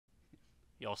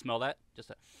Y'all smell that? Just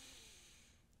a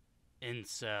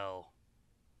incel.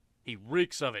 He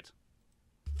reeks of it.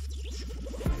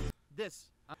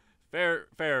 This.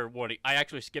 Fair warning. I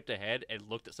actually skipped ahead and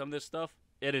looked at some of this stuff.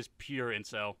 It is pure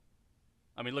incel.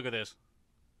 I mean, look at this.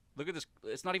 Look at this.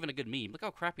 It's not even a good meme. Look how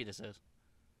crappy this is.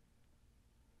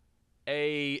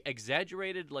 A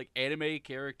exaggerated, like, anime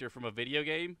character from a video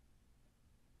game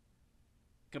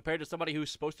compared to somebody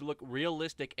who's supposed to look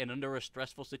realistic and under a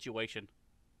stressful situation.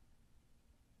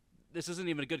 This isn't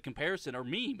even a good comparison or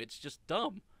meme. It's just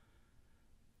dumb.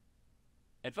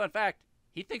 And fun fact,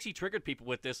 he thinks he triggered people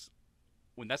with this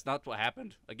when that's not what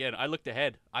happened. Again, I looked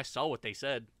ahead. I saw what they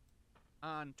said.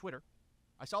 On Twitter.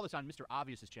 I saw this on Mr.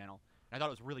 Obvious's channel, and I thought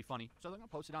it was really funny, so I'm going to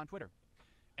post it on Twitter.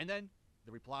 And then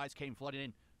the replies came flooding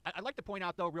in. I'd like to point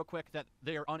out, though, real quick, that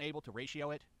they are unable to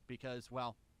ratio it because,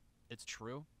 well, it's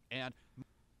true. And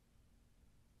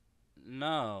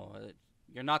no,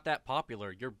 you're not that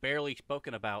popular. You're barely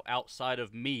spoken about outside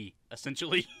of me,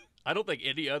 essentially. I don't think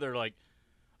any other, like,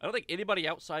 I don't think anybody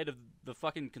outside of the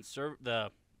fucking the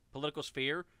political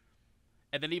sphere,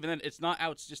 and then even then,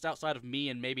 it's just outside of me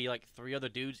and maybe like 3 other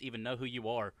dudes even know who you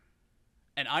are.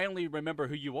 And I only remember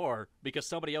who you are because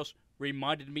somebody else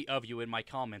reminded me of you in my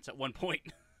comments at one point.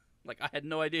 Like, I had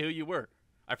no idea who you were.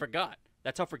 I forgot.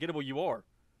 That's how forgettable you are.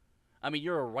 I mean,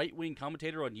 you're a right-wing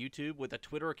commentator on YouTube with a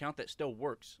Twitter account that still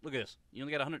works. Look at this. You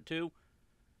only got 102?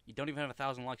 You don't even have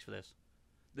 1,000 likes for this.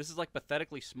 This is, like,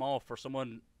 pathetically small for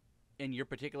someone in your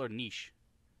particular niche.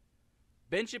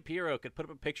 Ben Shapiro could put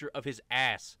up a picture of his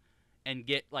ass and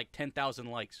get, like, 10,000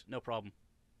 likes. No problem.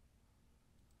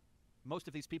 most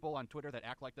of these people on Twitter that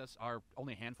act like this are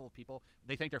only a handful of people.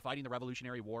 They think they're fighting the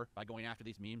Revolutionary War by going after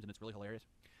these memes, and it's really hilarious.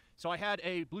 So I had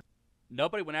a blue...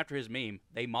 Nobody went after his meme.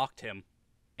 They mocked him,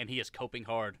 and he is coping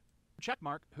hard.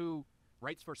 Checkmark, who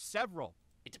writes for several...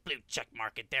 It's a blue check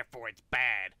mark, and therefore it's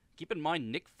bad. Keep in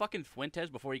mind, Nick fucking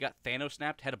Fuentes, before he got Thanos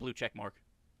snapped, had a blue check mark.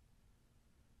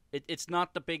 It's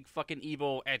not the big fucking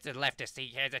evil, it's a leftist,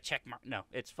 he has a check mark. No,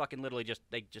 it's fucking literally just,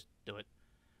 they just do it.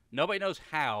 Nobody knows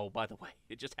how, by the way.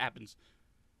 It just happens.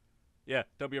 Yeah,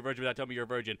 tell me you're a virgin without telling me you're a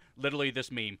virgin. Literally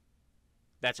this meme.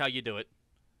 That's how you do it.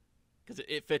 Because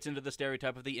it fits into the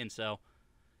stereotype of the incel.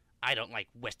 I don't like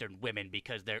Western women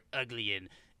because they're ugly and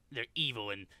they're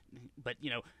evil and... But, you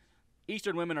know,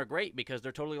 Eastern women are great because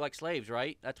they're totally like slaves,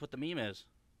 right? That's what the meme is.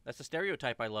 That's the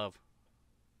stereotype I love.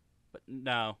 But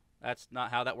no, that's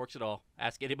not how that works at all.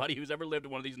 Ask anybody who's ever lived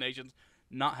in one of these nations.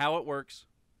 Not how it works.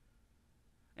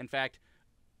 In fact...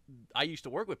 I used to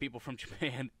work with people from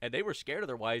Japan, and they were scared of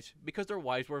their wives because their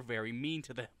wives were very mean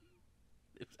to them.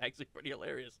 It was actually pretty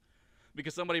hilarious.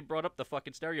 Because somebody brought up the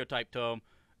fucking stereotype to him,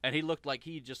 and he looked like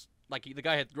he just... Like, the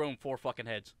guy had grown 4 fucking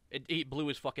heads. It blew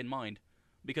his fucking mind.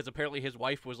 Because apparently his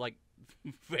wife was, like,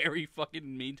 very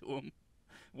fucking mean to him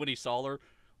when he saw her,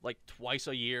 like, twice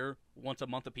a year, once a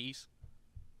month apiece.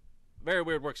 Very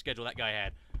weird work schedule that guy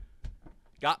had.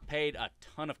 Got paid a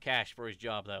ton of cash for his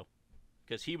job, though.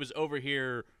 Because he was over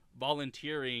here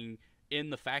volunteering in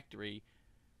the factory,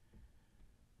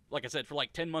 like I said, for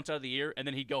like 10 months out of the year, and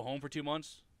then he'd go home for 2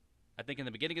 months. I think in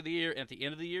the beginning of the year and at the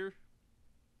end of the year.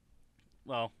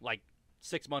 Well, like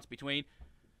 6 months between.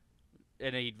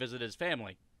 And then he'd visit his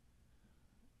family.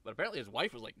 But apparently his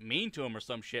wife was like mean to him or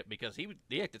some shit because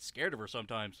he acted scared of her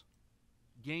sometimes.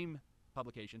 Game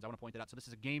publications, I want to point that out. So this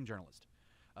is a game journalist.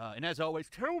 And as always,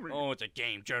 tell me. Oh, it's a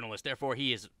game journalist. Therefore,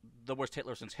 he is the worst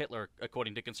Hitler since Hitler,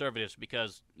 according to conservatives,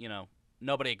 because, you know,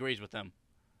 nobody agrees with them,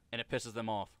 and it pisses them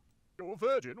off. You're a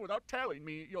virgin without telling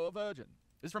me you're a virgin.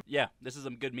 This is from... Yeah, this is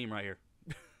a good meme right here.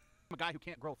 a guy who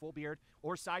can't grow a full beard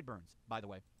or sideburns, by the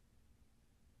way.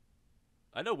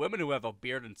 I know women who have a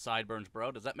beard and sideburns,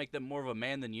 bro. Does that make them more of a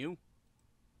man than you?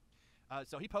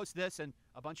 So he posts this, and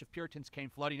a bunch of Puritans came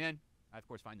flooding in. I, of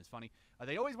course, find this funny.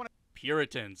 They always want to...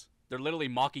 Puritans. They're literally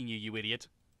mocking you, you idiot.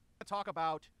 Talk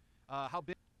about how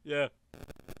big... Yeah.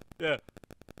 Yeah.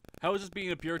 How is this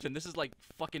being a Puritan? This is like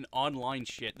fucking online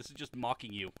shit. This is just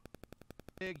mocking you.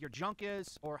 Big your junk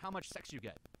is, or how much sex you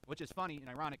get. Which is funny and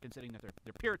ironic considering that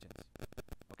they're Puritans. Okay.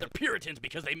 They're Puritans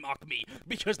because they mocked me.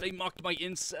 Because they mocked my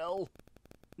incel.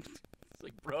 It's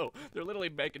like, bro, they're literally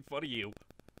making fun of you.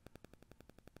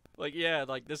 Like, yeah,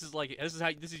 like, this is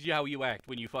how you act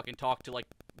when you fucking talk to, like,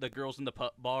 the girls in the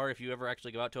bar, if you ever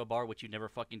actually go out to a bar, which you never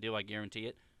fucking do, I guarantee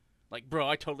it. Like, bro,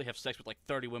 I totally have sex with, like,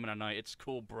 30 women a night. It's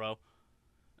cool, bro.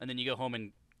 And then you go home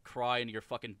and cry into your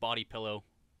fucking body pillow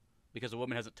because a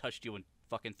woman hasn't touched you in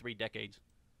fucking 3 decades.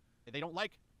 They don't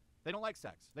like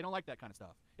sex. They don't like that kind of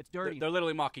stuff. It's dirty. They're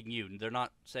literally mocking you. They're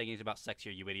not saying anything about sex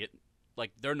here, you idiot.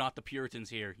 Like, they're not the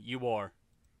Puritans here. You are.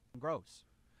 Gross.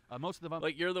 Most of them...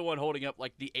 Like, you're the one holding up,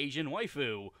 like, the Asian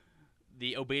waifu,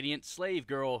 the obedient slave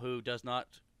girl who does not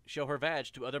show her vag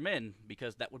to other men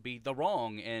because that would be the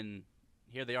wrong, and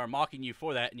here they are mocking you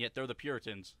for that, and yet they're the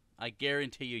Puritans. I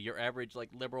guarantee you, your average like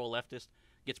liberal leftist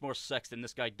gets more sex than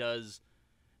this guy does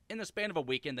in the span of a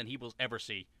weekend than he will ever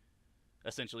see,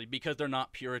 essentially, because they're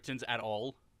not Puritans at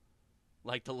all.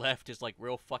 Like, the left is like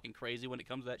real fucking crazy when it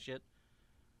comes to that shit.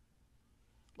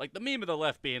 Like, the meme of the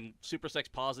left being super sex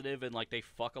positive and like they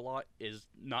fuck a lot is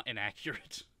not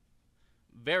inaccurate.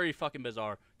 Very fucking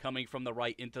bizarre coming from the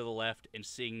right into the left and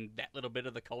seeing that little bit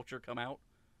of the culture come out.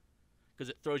 Because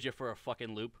it throws you for a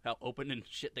fucking loop, how open and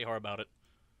shit they are about it.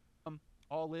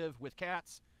 All live with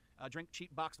cats, drink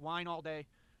cheap boxed wine all day,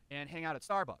 and hang out at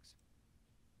Starbucks.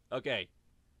 Okay.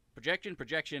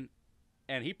 Projection.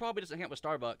 And he probably doesn't hang out with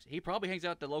Starbucks. He probably hangs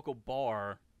out at the local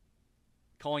bar,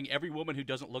 calling every woman who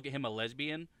doesn't look at him a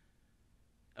lesbian.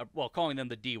 Well, calling them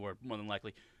the D word, more than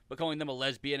likely. But calling them a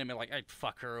lesbian and be like, I'd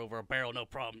fuck her over a barrel, no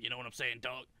problem. You know what I'm saying,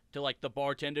 dog? To, like, the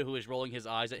bartender who is rolling his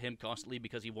eyes at him constantly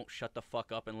because he won't shut the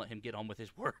fuck up and let him get on with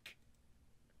his work.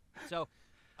 So,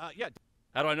 yeah.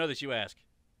 How do I know this, you ask?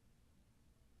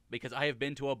 Because I have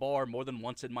been to a bar more than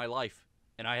once in my life.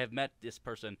 And I have met this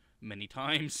person many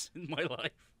times in my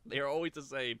life. They are always the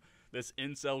same. This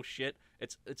incel shit,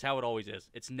 it's how it always is.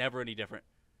 It's never any different.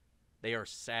 They are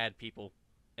sad people.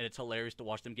 And it's hilarious to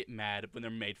watch them get mad when they're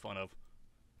made fun of.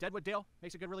 Deadwood Dale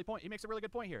makes a really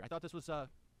good point here. I thought this was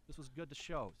good to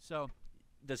show. So,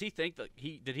 does he think that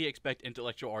did he expect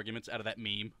intellectual arguments out of that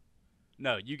meme?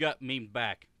 No, you got memed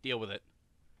back. Deal with it.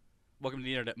 Welcome to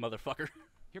the internet, motherfucker.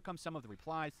 Here comes some of the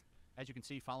replies, as you can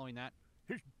see following that.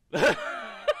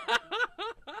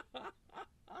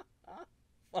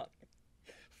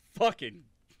 Fucking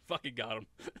got him.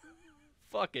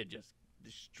 Fucking just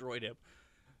destroyed him.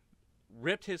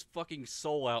 Ripped his fucking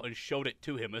soul out and showed it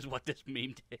to him is what this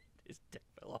meme did. His dick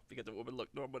fell off because a woman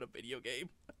looked normal in a video game.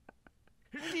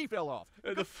 He fell off.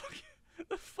 And the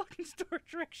fucking Star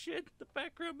Trek shit, the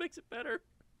background makes it better.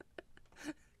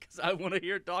 Because I want to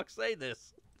hear Doc say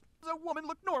this. Does a woman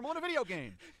look normal in a video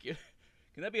game?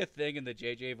 Can that be a thing in the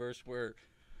JJ verse where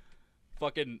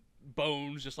fucking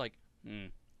Bones just like,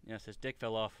 yes, his dick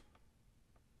fell off.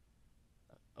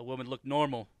 A woman looked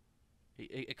normal.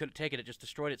 It couldn't take it. It just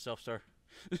destroyed itself, sir.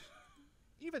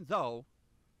 Even though,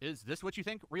 is this what you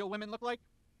think real women look like?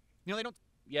 You know, they don't...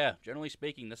 Yeah, generally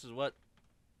speaking, this is what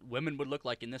women would look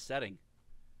like in this setting.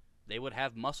 They would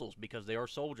have muscles because they are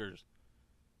soldiers.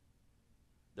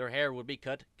 Their hair would be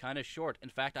cut kind of short. In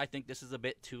fact, I think this is a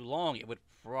bit too long. It would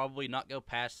probably not go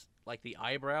past, like, the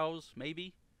eyebrows,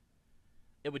 maybe?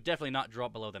 It would definitely not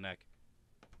drop below the neck.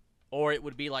 Or it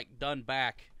would be, like, done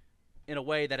back in a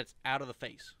way that it's out of the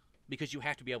face. Because you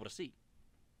have to be able to see.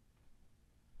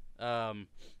 For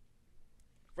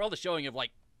all the showing of,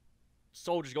 like,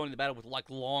 soldiers going to battle with, like,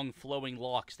 long, flowing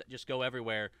locks that just go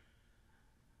everywhere,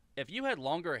 if you had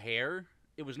longer hair,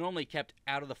 it was normally kept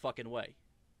out of the fucking way.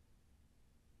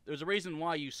 There's a reason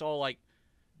why you saw, like,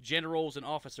 generals and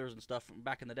officers and stuff from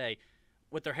back in the day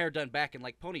with their hair done back in,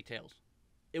 like, ponytails.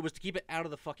 It was to keep it out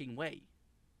of the fucking way.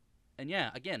 And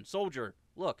yeah, again, soldier,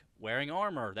 look, wearing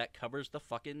armor that covers the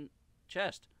fucking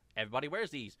chest. Everybody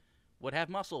wears these. Would have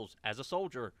muscles as a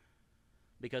soldier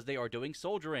because they are doing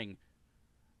soldiering.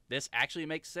 This actually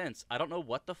makes sense. I don't know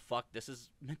what the fuck this is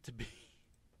meant to be.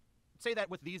 Say that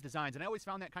with these designs, and I always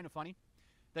found that kind of funny.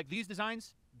 Like, these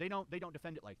designs, they don't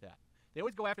defend it like that. They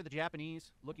always go after the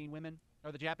Japanese-looking women,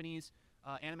 or the Japanese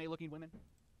anime-looking women.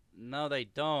 No, they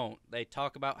don't. They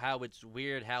talk about how it's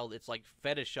weird, how it's like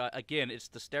fetish. Again, it's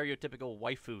the stereotypical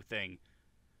waifu thing.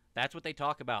 That's what they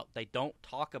talk about. They don't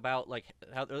talk about, like,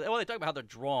 how... Well, they talk about how they're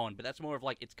drawn, but that's more of,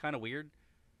 like, it's kind of weird.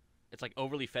 It's, like,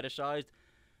 overly fetishized.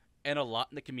 And a lot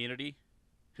in the community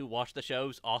who watch the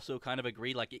shows also kind of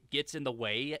agree, like, it gets in the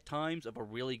way at times of a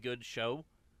really good show.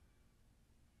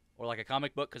 Or, like, a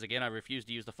comic book, because, again, I refuse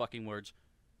to use the fucking words.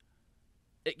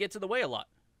 It gets in the way a lot.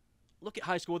 Look at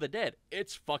High School of the Dead.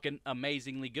 It's fucking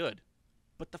amazingly good.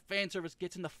 But the fan service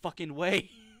gets in the fucking way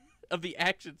of the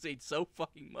action scene so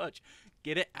fucking much.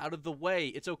 Get it out of the way.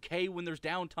 It's okay when there's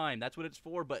downtime. That's what it's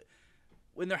for. But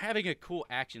when they're having a cool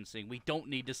action scene, we don't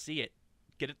need to see it.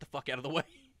 Get it the fuck out of the way.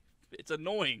 It's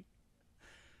annoying.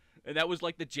 And that was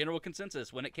like the general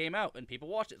consensus when it came out. And people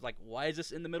watched it. It's like, why is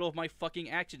this in the middle of my fucking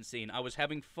action scene? I was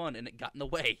having fun and it got in the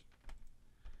way.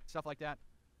 Stuff like that.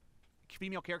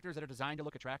 Female characters that are designed to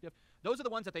look attractive. Those are the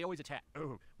ones that they always attack.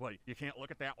 Oh, what? You can't look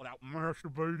at that without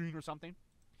masturbating or something?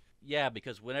 Yeah,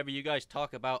 because whenever you guys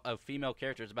talk about a female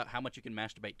character, it's about how much you can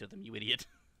masturbate to them, you idiot.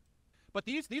 But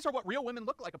these are what real women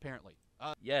look like, apparently.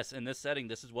 Yes, in this setting,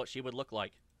 this is what she would look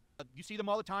like. You see them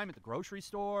all the time at the grocery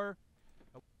store.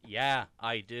 Yeah,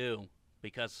 I do.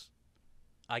 Because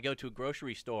I go to a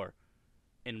grocery store.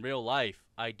 In real life,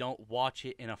 I don't watch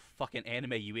it in a fucking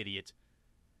anime, you idiot.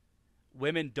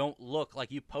 Women don't look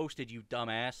like you posted, you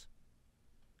dumbass.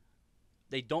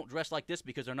 They don't dress like this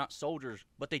because they're not soldiers,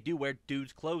 but they do wear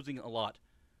dudes' clothing a lot.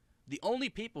 The only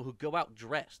people who go out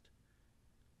dressed,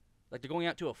 like they're going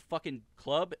out to a fucking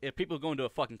club, if people are going to a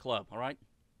fucking club, alright?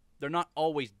 They're not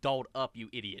always dolled up, you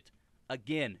idiot.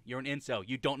 Again, you're an incel.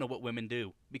 You don't know what women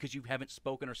do because you haven't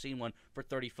spoken or seen one for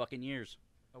 30 fucking years.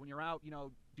 When you're out,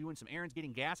 doing some errands,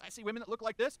 getting gas, I see women that look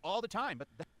like this all the time. But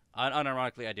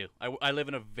unironically, I do. I live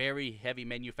in a very heavy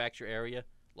manufacture area.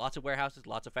 Lots of warehouses,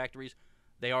 lots of factories.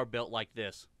 They are built like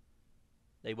this.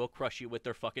 They will crush you with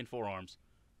their fucking forearms.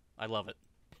 I love it.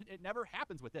 It never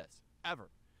happens with this, ever.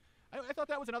 I thought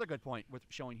that was another good point worth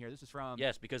showing here. This is from...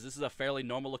 Yes, because this is a fairly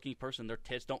normal-looking person. Their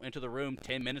tits don't enter the room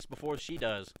 10 minutes before she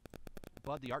does.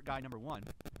 Bud, the art guy #1,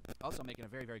 also making a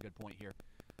very, very good point here.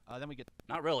 Then we get...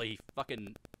 Not really. He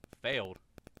fucking failed.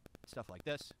 Stuff like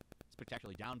this.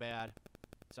 Spectacularly down bad.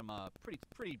 Some pretty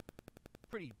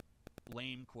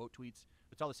lame quote tweets.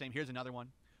 It's all the same. Here's another one.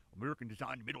 American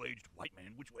designed middle-aged white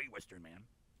man. Which way, Western man?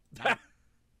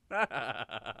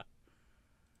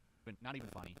 Not even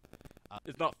funny.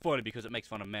 It's not funny because it makes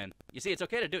fun of men. You see, it's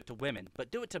okay to do it to women,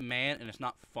 but do it to man, and it's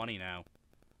not funny now.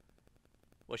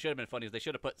 What should have been funny is they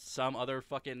should have put some other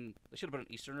fucking... They should have put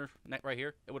an Easterner neck right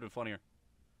here. It would have been funnier.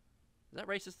 Is that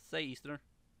racist to say Easterner?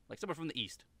 Like someone from the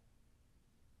East.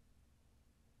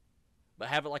 But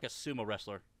have it like a sumo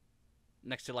wrestler.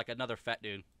 Next to like another fat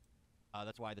dude.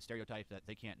 That's why the stereotype that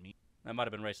they can't meet... That might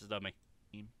have been racist of me.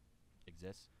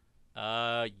 ...exists.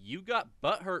 You got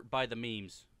butthurt by the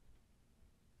memes.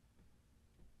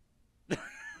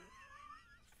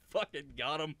 Fucking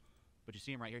got him. But you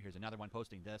see him right here. Here's another one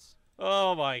posting this.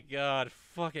 Oh my god.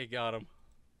 Fucking got him.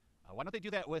 Why don't they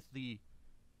do that with the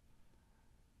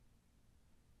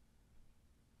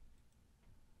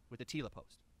Tila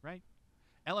post, right?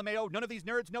 LMAO, none of these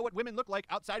nerds know what women look like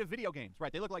outside of video games,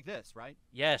 right? They look like this, right?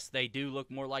 Yes, they do look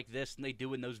more like this than they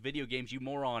do in those video games, you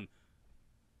moron.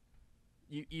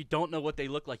 You don't know what they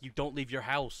look like. You don't leave your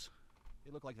house.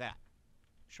 They look like that.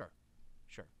 Sure.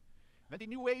 Inventing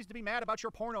new ways to be mad about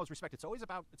your pornos, respect. It's always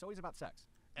about sex.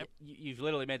 You've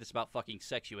literally made this about fucking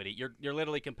sex, you idiot. You're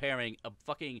literally comparing a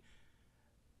fucking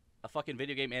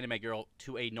video game anime girl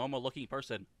to a normal looking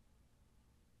person.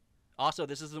 Also,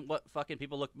 this isn't what fucking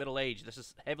people look middle-aged. This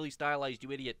is heavily stylized,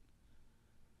 you idiot.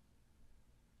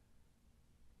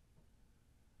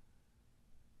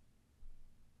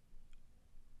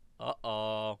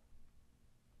 Uh-oh.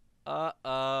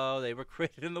 Uh-oh. They were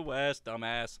created in the West,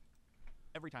 dumbass.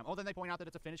 Every time. Oh, then they point out that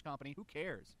it's a Finnish company. Who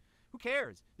cares? Who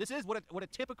cares? This is what a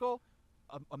typical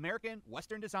American,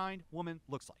 Western-designed woman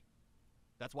looks like.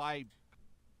 That's why...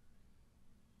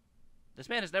 This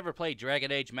man has never played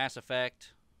Dragon Age, Mass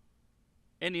Effect,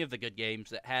 any of the good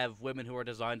games that have women who are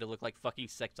designed to look like fucking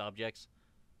sex objects.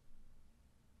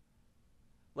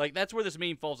 Like, that's where this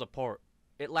meme falls apart.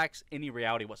 It lacks any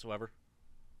reality whatsoever.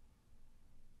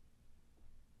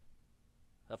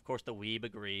 Of course, the weeb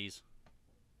agrees.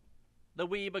 The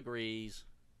weeb agrees.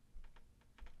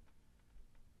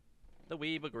 The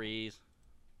weeb agrees.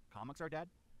 Comics are dead?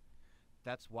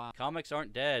 That's why... Comics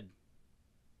aren't dead.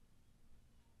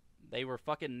 They were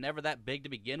fucking never that big to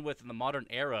begin with in the modern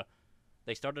era.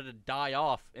 They started to die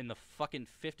off in the fucking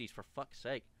 50s, for fuck's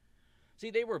sake. See,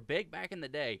 they were big back in the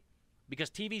day because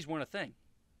TVs weren't a thing.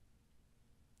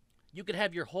 You could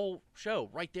have your whole show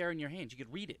right there in your hands. You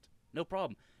could read it. No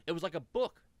problem. It was like a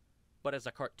book, but as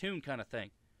a cartoon kind of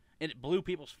thing. And it blew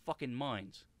people's fucking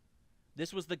minds.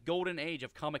 This was the golden age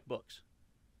of comic books.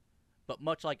 But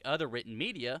much like other written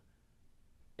media,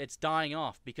 it's dying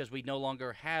off because we no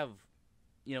longer have,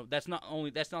 that's not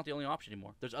the only option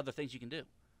anymore. There's other things you can do.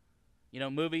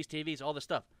 Movies, TVs, all this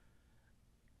stuff.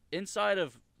 Inside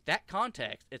of that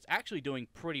context, it's actually doing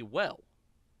pretty well.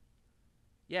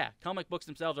 Yeah, comic books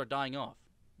themselves are dying off,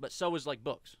 but so is like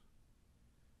books.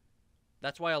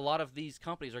 That's why a lot of these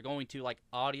companies are going to like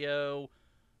audio,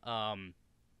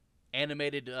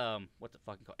 animated, what's it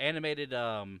fucking called? Animated,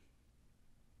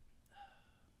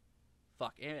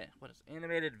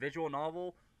 animated visual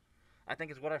novel, I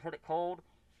think is what I've heard it called,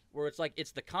 where it's like,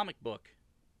 it's the comic book,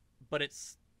 but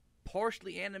it's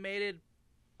partially animated,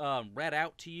 read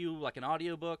out to you like an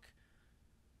audiobook,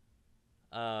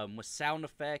 with sound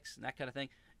effects and that kind of thing,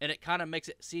 and it kind of makes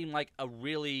it seem like a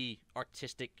really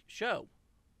artistic show.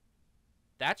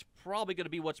 That's probably going to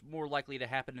be what's more likely to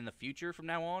happen in the future from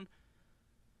now on,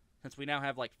 since we now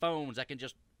have like phones that can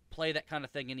just play that kind of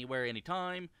thing anywhere,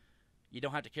 anytime. You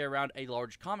don't have to carry around a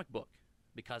large comic book,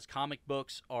 because comic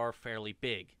books are fairly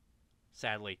big,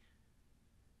 sadly.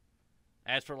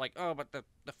 As for like, oh, but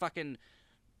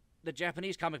the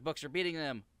Japanese comic books are beating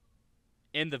them.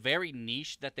 In the very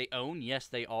niche that they own, yes,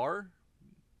 they are.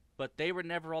 But they were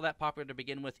never all that popular to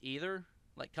begin with either.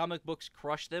 Like, comic books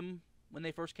crushed them when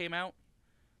they first came out.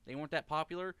 They weren't that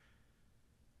popular.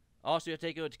 Also, you have to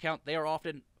take into account they are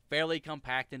often fairly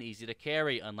compact and easy to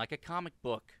carry, unlike a comic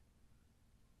book.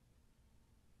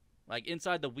 Like,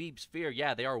 inside the weeb sphere,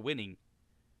 yeah, they are winning.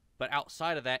 But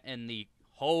outside of that, in the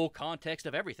whole context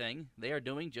of everything, they are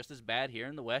doing just as bad here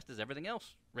in the West as everything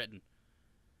else written.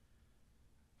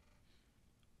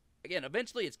 Again,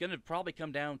 eventually it's going to probably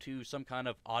come down to some kind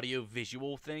of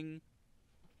audio-visual thing.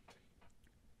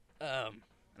 And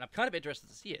I'm kind of interested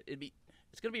to see it.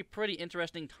 It's going to be a pretty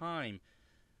interesting time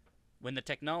when the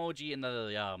technology and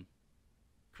the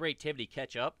creativity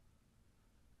catch up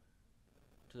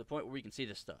to the point where we can see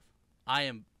this stuff. I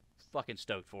am fucking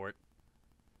stoked for it.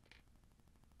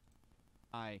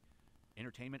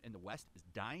 Entertainment in the West is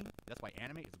dying. That's why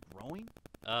anime is growing.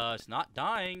 It's not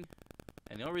dying.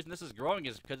 And the only reason this is growing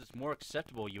is because it's more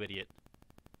acceptable, you idiot.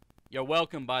 You're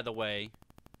welcome, by the way.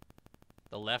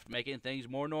 The left making things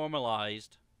more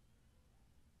normalized.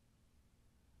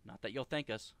 Not that you'll thank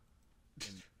us.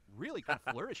 And really kind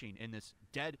of flourishing in this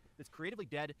creatively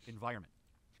dead environment.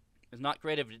 It's not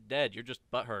creatively dead. You're just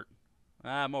butthurt.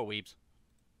 More weebs.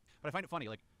 But I find it funny,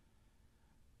 like...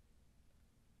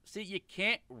 See, you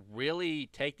can't really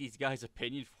take these guys'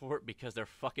 opinion for it because they're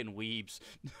fucking weebs.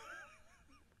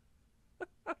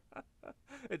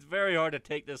 It's very hard to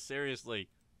take this seriously.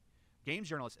 Games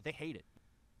journalists, they hate it.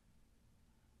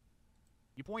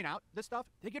 You point out this stuff,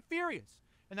 they get furious.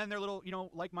 And then their little,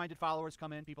 like-minded followers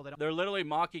come in, people that don't... They're literally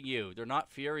mocking you. They're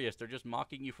not furious. They're just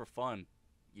mocking you for fun.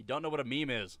 You don't know what a meme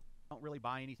is. Don't really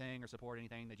buy anything or support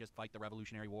anything. They just fight the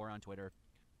Revolutionary War on Twitter.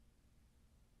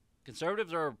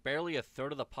 Conservatives are barely a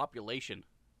third of the population.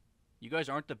 You guys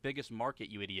aren't the biggest market,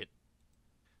 you idiot.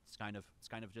 It's kind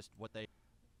of just what they...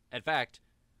 In fact,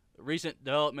 recent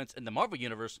developments in the Marvel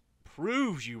Universe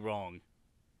proves you wrong.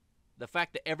 The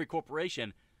fact that every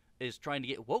corporation is trying to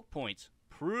get woke points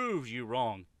proves you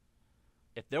wrong.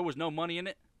 If there was no money in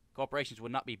it, corporations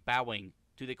would not be bowing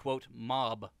to the, quote,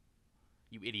 mob,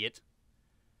 you idiot.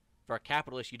 For a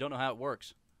capitalist, you don't know how it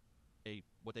works.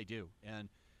 What they do. And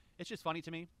it's just funny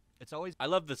to me. It's always... I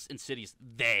love this insidious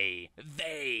the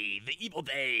evil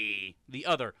they, the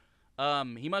other.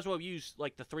 He might as well use,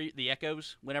 like, the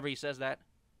echoes whenever he says that.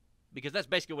 Because that's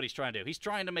basically what he's trying to do. He's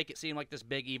trying to make it seem like this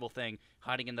big evil thing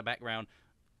hiding in the background,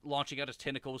 launching out his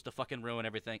tentacles to fucking ruin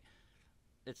everything.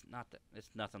 It's not that. It's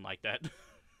nothing like that.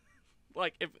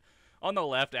 Like, if on the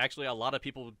left, actually, a lot of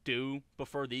people do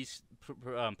prefer this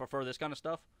kind of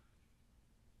stuff.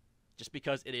 Just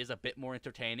because it is a bit more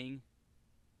entertaining.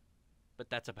 But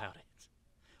that's about it.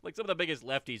 Like, some of the biggest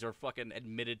lefties are fucking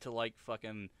admitted to, like,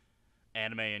 fucking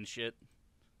anime and shit.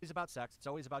 It's about sex. It's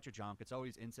always about your junk. It's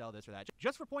always incel this or that.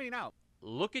 Just for pointing out.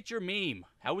 Look at your meme.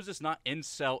 How is this not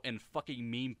incel in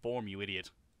fucking meme form, you idiot?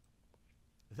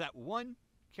 That one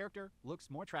character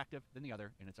looks more attractive than the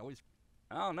other, and it's always...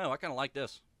 I don't know. I kind of like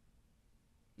this.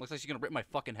 Looks like she's going to rip my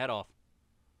fucking head off.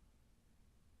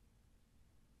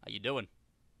 How you doing?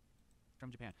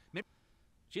 From Japan.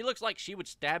 She looks like she would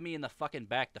stab me in the fucking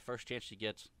back the first chance she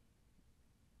gets.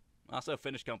 Also,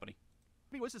 Finnish company.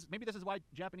 Maybe this is why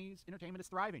Japanese entertainment is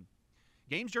thriving.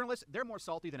 Games journalists, they're more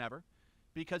salty than ever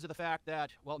because of the fact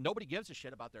that, well, nobody gives a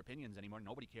shit about their opinions anymore.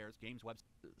 Nobody cares. Games webs...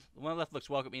 The one left looks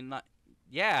welcome. I mean, not...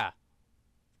 Yeah.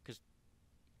 Because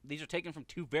these are taken from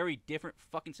two very different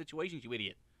fucking situations, you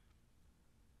idiot.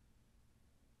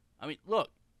 I mean, look.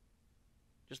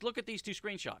 Just look at these two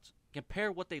screenshots.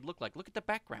 Compare what they look like. Look at the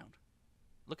background.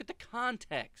 Look at the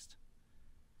context.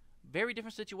 Very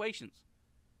different situations.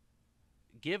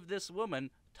 Give this woman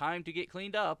time to get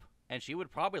cleaned up, and she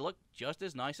would probably look just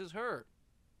as nice as her.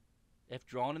 If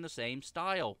drawn in the same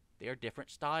style. They are different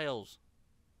styles.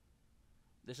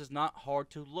 This is not hard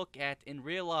to look at and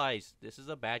realize. This is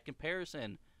a bad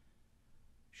comparison.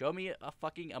 Show me a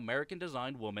fucking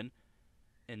American-designed woman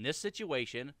in this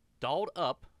situation, dolled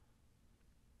up,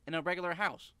 in a regular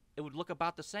house. It would look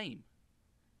about the same.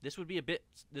 This would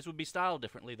be styled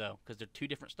differently, though, because they're two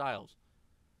different styles.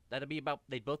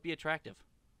 They'd both be attractive.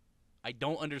 I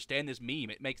don't understand this meme.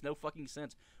 It makes no fucking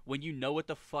sense when you know what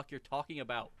the fuck you're talking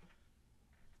about.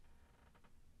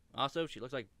 Also, she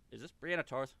looks like... Is this Brianna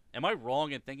Tarth? Am I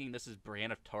wrong in thinking this is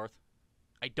Brianna Tarth?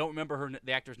 I don't remember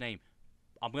the actor's name.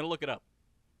 I'm going to look it up.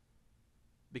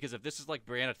 Because if this is like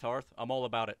Brianna Tarth, I'm all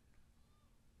about it.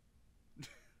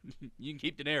 You can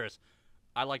keep Daenerys.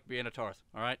 I like Brianna Tarth,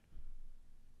 alright?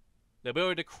 The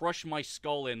ability to crush my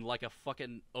skull in like a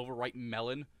fucking overripe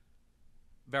melon.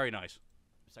 Very nice.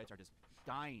 Sites are just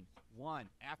dying one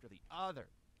after the other.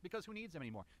 Because who needs them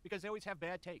anymore? Because they always have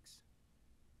bad takes.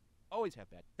 Always have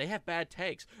bad They have bad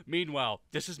takes. Meanwhile,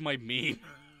 this is my meme.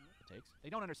 takes. They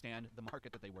don't understand the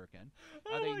market that they work in.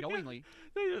 Oh They my knowingly...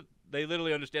 God. They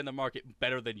literally understand the market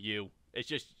better than you. It's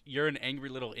just you're an angry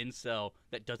little incel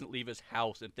that doesn't leave his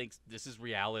house and thinks this is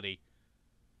reality.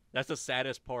 That's the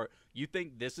saddest part. You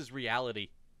think this is reality.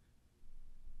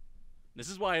 This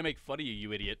is why I make fun of you,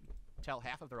 you idiot. tell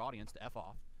half of their audience to F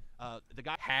off. The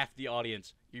guy Half the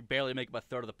audience. You barely make up a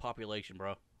third of the population,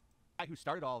 bro. who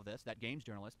started all of this, that games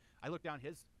journalist, I looked down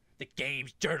his... The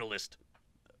games journalist.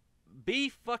 Be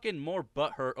fucking more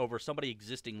butthurt over somebody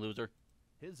existing, loser.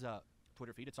 His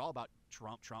Twitter feed, it's all about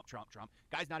Trump, Trump, Trump, Trump.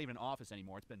 Guy's not even in office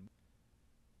anymore. It's been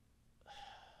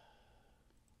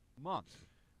months.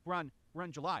 We're on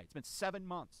July. It's been 7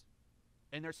 months.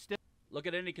 And they're still... Look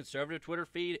at any conservative Twitter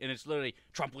feed, and it's literally,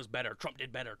 Trump was better, Trump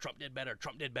did better, Trump did better,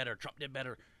 Trump did better, Trump did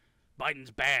better.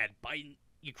 Biden's bad, Biden,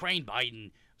 Ukraine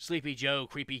Biden, Sleepy Joe,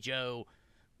 Creepy Joe.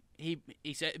 He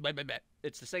said, blah, blah, blah.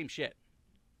 It's the same shit.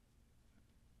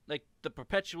 Like, the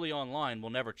perpetually online will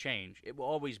never change. It will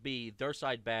always be their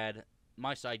side bad,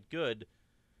 my side good.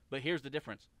 But here's the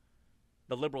difference.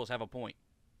 The liberals have a point.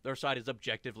 Their side is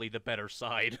objectively the better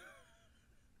side.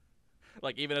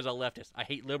 Like, even as a leftist, I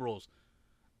hate liberals.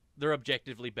 They're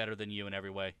objectively better than you in every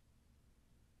way.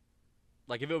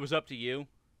 Like, if it was up to you,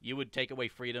 you would take away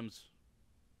freedoms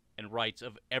and rights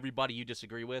of everybody you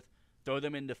disagree with, throw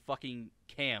them into fucking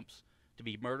camps to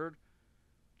be murdered,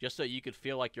 just so you could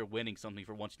feel like you're winning something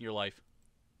for once in your life.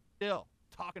 Still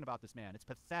talking about this man. It's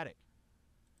pathetic.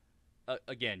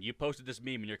 Again, you posted this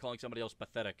meme and you're calling somebody else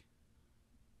pathetic.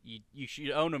 You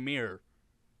should own a mirror.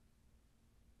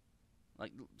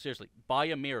 Like, seriously, buy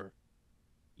a mirror.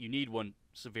 You need one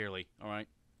severely, all right?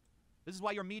 This is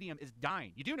why your medium is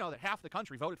dying. You do know that half the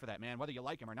country voted for that man, whether you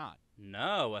like him or not.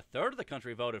 No, a third of the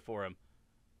country voted for him.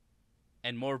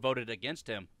 And more voted against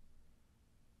him.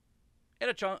 And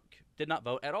a chunk did not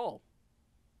vote at all.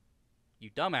 You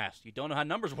dumbass. You don't know how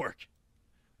numbers work.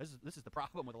 This is the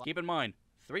problem with a lot. Keep in mind,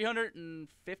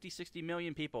 60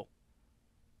 million people.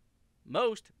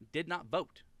 Most did not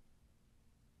vote.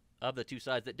 Of the two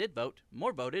sides that did vote,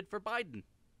 more voted for Biden.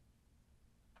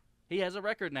 He has a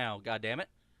record now, goddammit.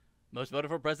 Most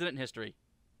voted for president in history.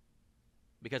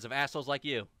 Because of assholes like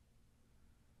you.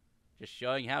 Just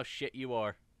showing how shit you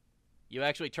are. You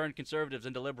actually turned conservatives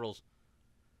into liberals.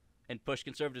 And pushed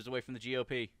conservatives away from the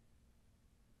GOP.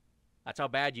 That's how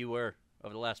bad you were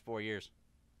over the last 4 years.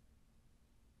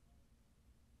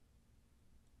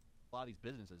 A lot of these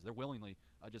businesses, they're willingly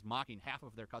just mocking half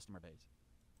of their customer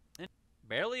base.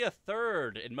 Barely a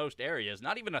third in most areas.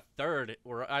 Not even a third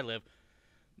where I live.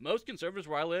 Most conservatives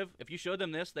where I live, if you showed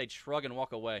them this, they'd shrug and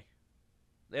walk away.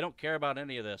 They don't care about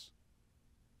any of this.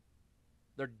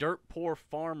 They're dirt poor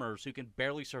farmers who can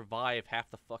barely survive half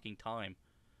the fucking time.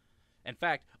 In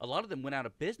fact, a lot of them went out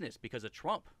of business because of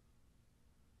Trump.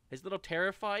 His little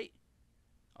tariff fight,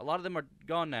 a lot of them are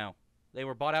gone now. They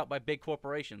were bought out by big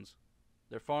corporations.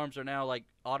 Their farms are now, like,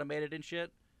 automated and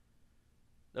shit.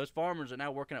 Those farmers are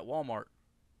now working at Walmart.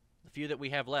 The few that we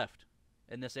have left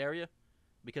in this area.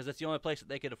 Because that's the only place that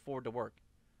they could afford to work.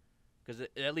 Because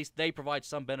at least they provide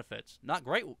some benefits. Not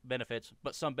great benefits,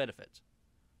 but some benefits.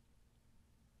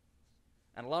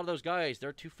 And a lot of those guys,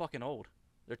 they're too fucking old.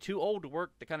 They're too old to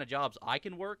work the kind of jobs I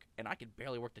can work, and I can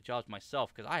barely work the jobs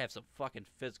myself because I have some fucking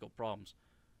physical problems.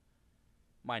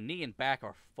 My knee and back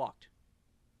are fucked.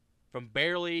 From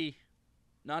barely,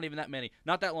 not even that many,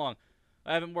 not that long.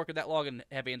 I haven't worked that long in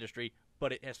heavy industry,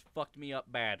 but it has fucked me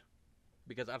up bad.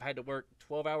 Because I've had to work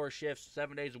 12-hour shifts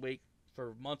 7 days a week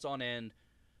for months on end,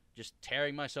 just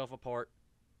tearing myself apart.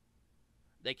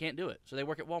 They can't do it, so they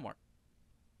work at Walmart.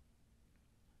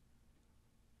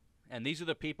 And these are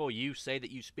the people you say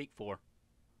that you speak for.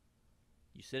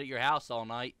 You sit at your house all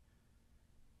night,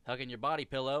 hugging your body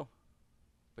pillow,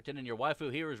 pretending your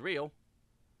waifu here is real,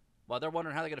 while they're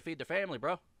wondering how they're going to feed their family,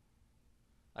 bro.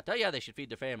 I tell you how they should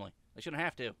feed their family. They shouldn't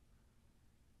have to.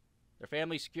 Their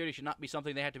family security should not be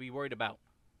something they have to be worried about.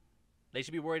 They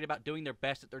should be worried about doing their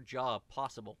best at their job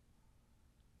possible.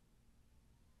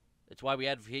 It's why we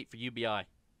advocate for UBI.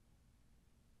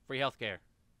 Free healthcare.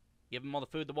 Give them all the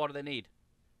food, the water they need.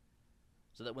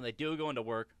 So that when they do go into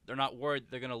work, they're not worried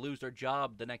they're going to lose their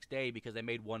job the next day because they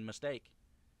made one mistake.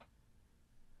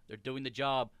 They're doing the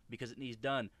job because it needs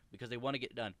done, because they want to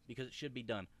get done, because it should be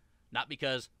done. Not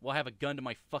because, well, I have a gun to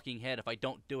my fucking head. If I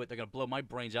don't do it, they're going to blow my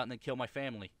brains out and then kill my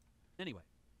family. Anyway,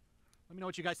 let me know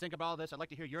what you guys think about all this. I'd like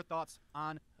to hear your thoughts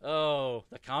on... Oh,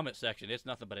 the comment section. It's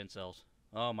nothing but incels.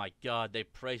 Oh my god, they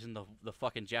praising the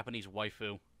fucking Japanese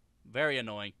waifu. Very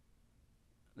annoying.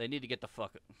 They need to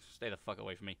stay the fuck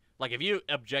away from me. Like, if you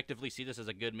objectively see this as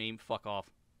a good meme, fuck off.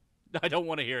 I don't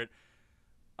want to hear it.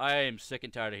 I am sick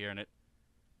and tired of hearing it.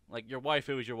 Like, your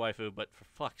waifu is your waifu, but for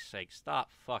fuck's sake, stop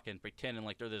fucking pretending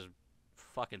like they're this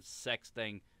fucking sex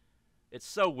thing. It's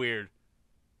so weird.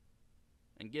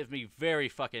 And gives me very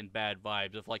fucking bad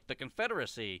vibes of, like, the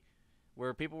Confederacy,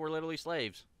 where people were literally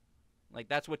slaves. Like,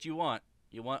 that's what you want.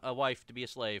 You want a wife to be a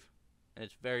slave. And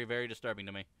it's very, very disturbing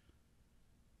to me.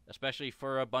 Especially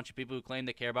for a bunch of people who claim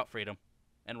they care about freedom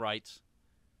and rights.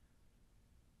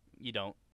 You don't.